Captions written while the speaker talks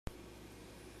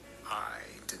I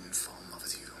didn't fall in love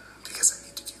with you because I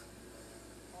needed you,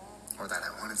 or that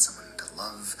I wanted someone to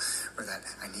love, or that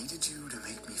I needed you to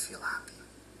make me feel happy.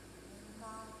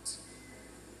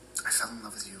 I fell in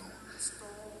love with you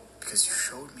because you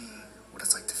showed me what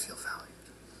it's like to feel valued,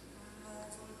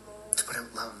 to put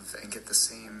out love and get the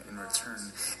same in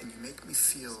return, and you make me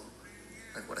feel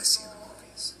like what I see in the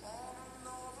movies.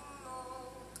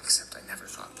 Except I never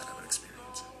thought that I would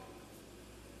experience it.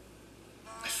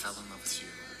 I fell in love with you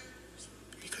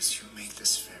because you make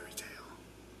this fairy tale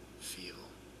feel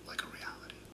like a reality.